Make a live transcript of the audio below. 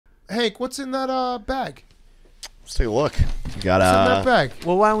Hank, what's in that bag? Let's take a look. You got What's in that bag?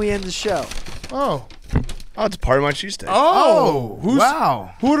 Well, why don't we end the show? Oh, it's part of my cheesesteak. oh,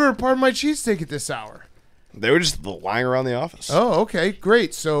 Wow. Who ordered a part of my cheesesteak at this hour? They were just lying around the office. Oh, okay,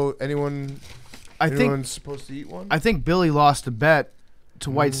 great. So anyone's I think supposed to eat one? I think Billy lost a bet to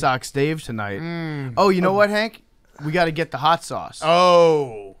White Sox Dave tonight. Oh, you know what, Hank? We got to get the hot sauce.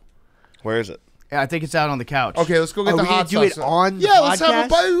 Oh. Where is it? Yeah, I think it's out on the couch. Okay, let's go get Are the we gonna hot do sauce. it on the Yeah, let's have a podcast?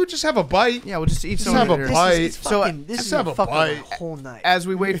 bite. We'll just have a bite. Yeah, we'll just eat Just some have of a it. bite. This is fucking, this let's is have a fucking bite. the whole night. As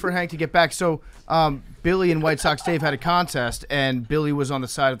we wait for Hank to get back, so Billy and White Sox Dave had a contest, and Billy was on the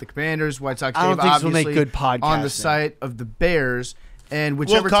side of the Commanders. White Sox I Dave don't think this will obviously make good podcasting. on the side of the Bears, and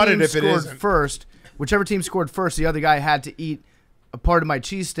whichever cut it team if it scored isn't. first, whichever team scored first, the other guy had to eat a part of my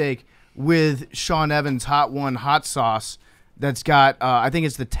cheesesteak with Sean Evans' hot sauce. That's got, I think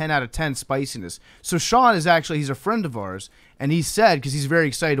it's the 10 out of 10 spiciness. So Sean is actually, he's a friend of ours, and he said, because he's very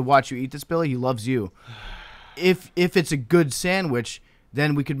excited to watch you eat this, Billy, he loves you. If it's a good sandwich,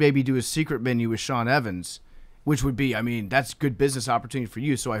 then we could maybe do a secret menu with Sean Evans, which would be, I mean, that's good business opportunity for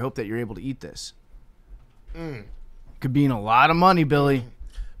you, so I hope that you're able to eat this. Could be in a lot of money, Billy.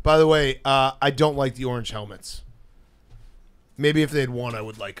 By the way, I don't like the orange helmets. Maybe if they had won, I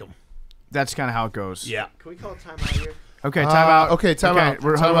would like them. That's kind of how it goes. Yeah. Can we call time out here? Okay, time out. Okay, time out.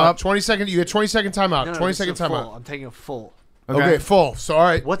 We're Time huddling out. up. 20 second. You get 20-second timeout. No, 20-second full. timeout. I'm taking a full. Okay, full. So all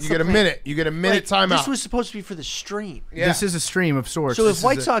right, What's you the get a plan? minute. You get a minute timeout. This was supposed to be for the stream. Yeah. This is a stream of sorts. So This if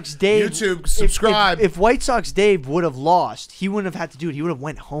White is Sox Dave, YouTube, if- subscribe. If White Sox Dave would have lost, he wouldn't have had to do it. He would have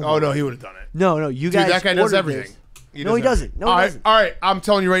went home. Oh no, he would have done it. No, you Dude, guys. that guy does ordered everything. this. No, he doesn't. No, he all right, doesn't. all right. I'm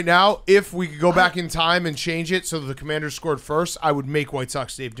telling you right now, if we could go back in time and change it so that the Commanders scored first, I would make White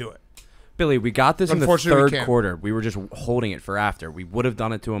Sox Dave do it. Billy, we got this in the Unfortunately, we third can't. quarter. We were just holding it for after. We would have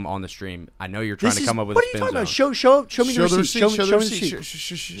done it to him on the stream. I know you're trying This to is- come up with what a are you spin talking about? zone. Show me the receipt. Show me the receipt.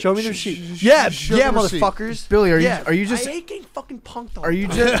 Show me the receipt. Yeah, motherfuckers. Billy, are you I just hate getting fucking punked all are you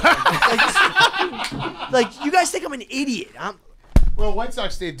the just time. Like, you guys think I'm an idiot. Well, White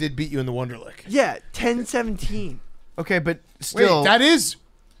Sox Dave did beat you in the Wonderlic. Yeah, 10-17. okay? But still,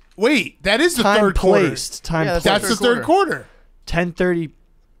 Wait, that is the Time third placed. quarter. Time Yeah, placed. That's the third quarter. 10:30.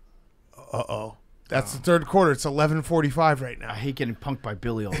 That's the third quarter. It's 11:45 right I now. hate getting punked by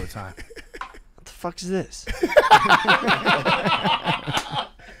Billy all the time. What the fuck is this?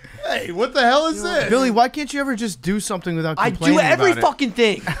 Hey, what the hell is this? Billy, why can't you ever just do something without I complaining do every about it? fucking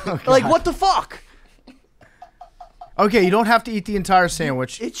thing. Like, what the fuck? Okay, you don't have to eat the entire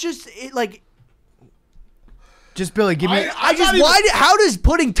sandwich. It's just like. Just Billy, give me I just how does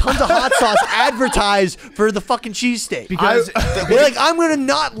putting tons of hot sauce advertise for the fucking cheesesteak? because They're like, I'm gonna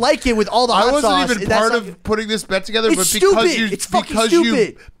not like it with all the hot I wasn't sauce. even That's part not- of putting this bet together, It's but stupid. because you It's fucking because you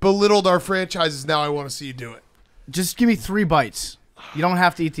stupid. belittled our franchises, now I want to see you do it. just give me 3 bites. You don't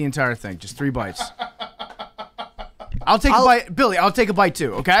have to eat the entire thing. Just 3 bites. I'll take a bite, Billy. I'll take a bite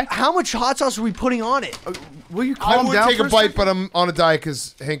too. Okay? How much hot sauce are we putting on it? Will you I calm would down take for a bite, second? but I'm on a diet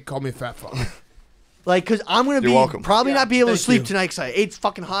because Hank called me a fat fuck. Like, cause I'm gonna be welcome. probably not be able to thank sleep you. tonight because I ate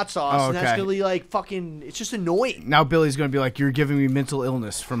fucking hot sauce, Oh, and that's okay. gonna be like fucking. It's just annoying. Now Billy's gonna be like, "You're giving me mental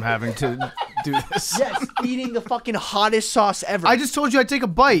illness from having to do this." Yes, eating the fucking hottest sauce ever. I just told you I'd take a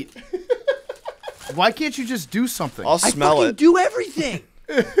bite. Why can't you just do something? I'll I smell fucking it. do everything.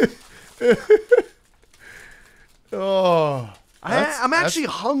 Oh, I'm actually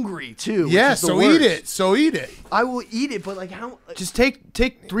hungry too. which yeah. is the So worst. eat it. So eat it. I will eat it, but like how? Just take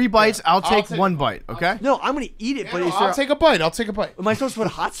 3 bites. I'll take take- 1 bite. Okay? No, I'm gonna eat it, but is I'll there? take a bite. I'll take a bite. Am I supposed to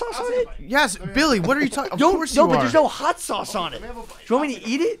put hot sauce on it? Yes, Billy. What are you talking? Of Don't, course no, you but are. there's no hot sauce on it. Do you want me to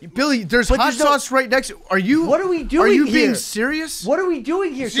eat it? Billy, there's But hot there's no- sauce right next. Are you? What are we Are doing you being here? serious? What are we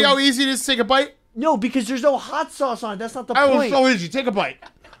doing here? See how easy it is to take a bite? No, because there's no hot sauce on it. That's not the I was point. so easy. Take a bite.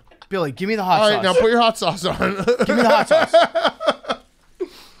 Billy, give me the hot All sauce. right, now put your hot sauce on. Give me the hot sauce.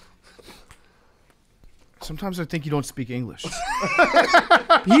 Sometimes I think you don't speak English.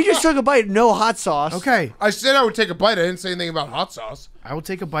 He just took a bite, no hot sauce. Okay, I said I would take a bite. I didn't say anything about hot sauce. I will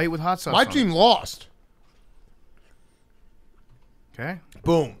take a bite with hot sauce. My on it. team lost. Okay.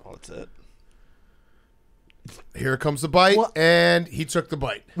 Boom. Oh, that's it. Here comes the bite, What? and he took the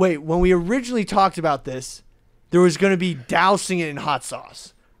bite. Wait, when we originally talked about this, there was going to be dousing it in hot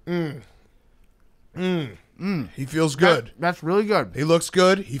sauce. He feels good. That's really good. He looks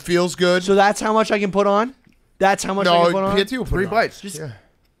good. He feels good. So that's how much I can put on? That's how much I no, can put on? Pietro will put 3 it on. bites. Just- Yeah.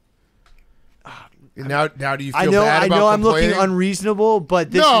 Now do you feel I know, bad about I'm looking complaining? unreasonable,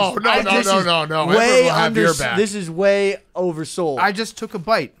 but this No, is no, I- no, this no, is no, no. Way Everyone will have your back. This is way oversold. I just took a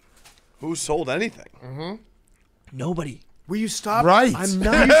bite. Who sold anything? Nobody. Will you stop? Right. I'm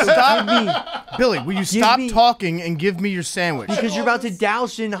not. Will you Give me. stop? Billy, will you stop me- talking and give me your sandwich? Because you're about to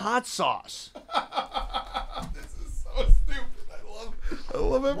douse in hot sauce. So stupid. I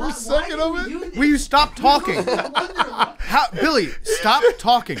love every second of it. Will you stop talking? Billy, stop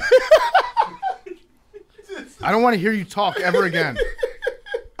talking. I don't want to hear you talk ever again.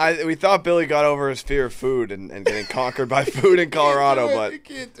 We thought Billy got over his fear of food and getting conquered by food in Colorado, but You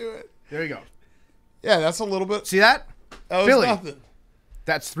can't do it. There you go. Yeah, that's a little bit. See that? That was Billy. nothing.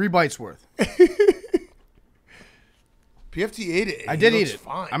 That's 3 bites worth. PFT ate it. I He did eat looks it.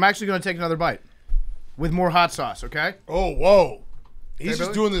 Fine. I'm actually going to take another bite with more hot sauce, okay? Oh, whoa. He's Hey, just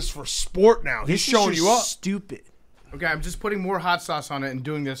Billy? doing this for sport now. He's This is showing just you up. Stupid. Okay, I'm just putting more hot sauce on it and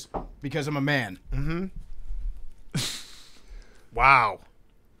doing this because I'm a man. Wow.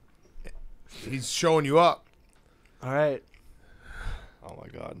 He's showing you up. All right. oh my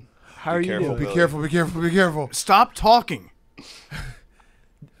god. How are you careful, doing? Be Billy. careful, be careful, be careful. Stop talking.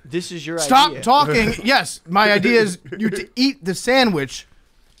 This is your Stop idea. talking. Yes, my idea is you to eat the sandwich,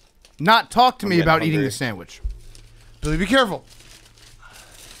 not talk to me getting about eating hungry. the sandwich. Billy, be careful.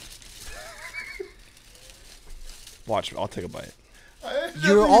 Watch, I'll take a bite.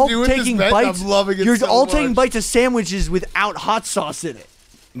 You're Nothing all to do with this taking bet. bites. I'm loving it You're so all much. taking bites of sandwiches without hot sauce in it.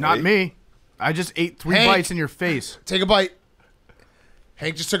 Not Hey. me. I just ate 3 Hank. bites in your face. Take a bite.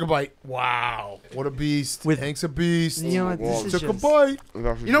 Hank just took a bite. Wow. What a beast. With- Hank's a beast. You know what? This is Took a just- bite.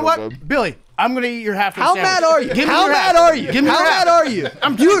 You know what, Billy? I'm gonna eat your half. Of the How sandwich. mad are you? Give me How your mad half. are you? Give me How your half. mad are you? You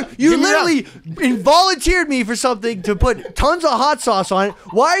Give me your literally involunteered me for something to put tons of hot sauce on it.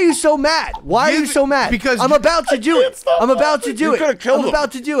 Why are you so mad? Why are you so mad? Because I'm you- about to do it. I'm about to do it. coulda killed I'm him.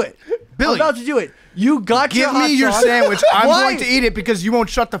 about to do it. Billy, I'm about to do it. You got your Give hot me your sauce. sandwich. I'm Why? going to eat it because you won't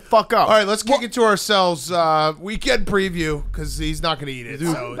shut the fuck up. All right, let's kick it to ourselves. Weekend preview, because he's not going to eat it,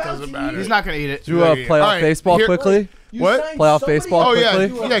 so it doesn't matter. He's not gonna eat it. Do Yeah, playoff all right, baseball here- quickly. You What? signed Playoff somebody baseball up Oh, yeah. to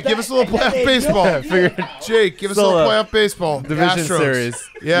do a Yeah, give us a little bet, playoff and they baseball. don't do it. Jake, give us a Still little a playoff baseball. Division Astros. series.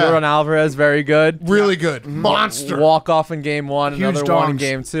 Yeah. Euron Alvarez, very good. Really good. Monster. Walk off in game 1, Huge another one in dongs.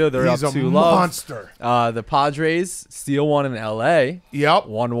 game 2. They're He's up a 2 love. monster. The Padres steal one in LA. Yep.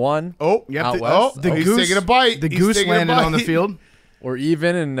 1-1. Oh, Yep, Out the- west. the he's goose- taking a bite. The He's goose taking a landed on the bite. field. Or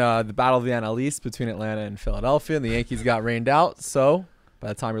even in the Battle of the NL East between Atlanta and Philadelphia. The Yankees got rained out. So by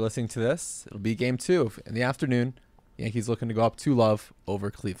the time you're listening to this, it'll be game 2 in the afternoon. Yankees looking to go up 2-love over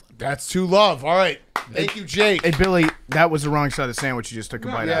Cleveland. That's 2 love. All right. Thank you, Jake. Hey Billy, that was the wrong side of the sandwich. You just took a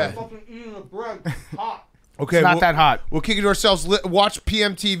bite yeah. out of. Okay, It's not that hot. We'll kick it to ourselves. Watch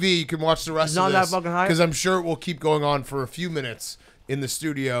PMTV. You can watch the rest It's of not this. that fucking hot? Because I'm sure it will keep going on for a few minutes in the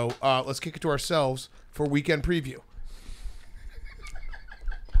studio. Let's kick it to ourselves for weekend preview.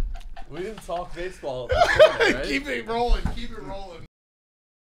 We didn't talk baseball. Keep it rolling. Keep it rolling.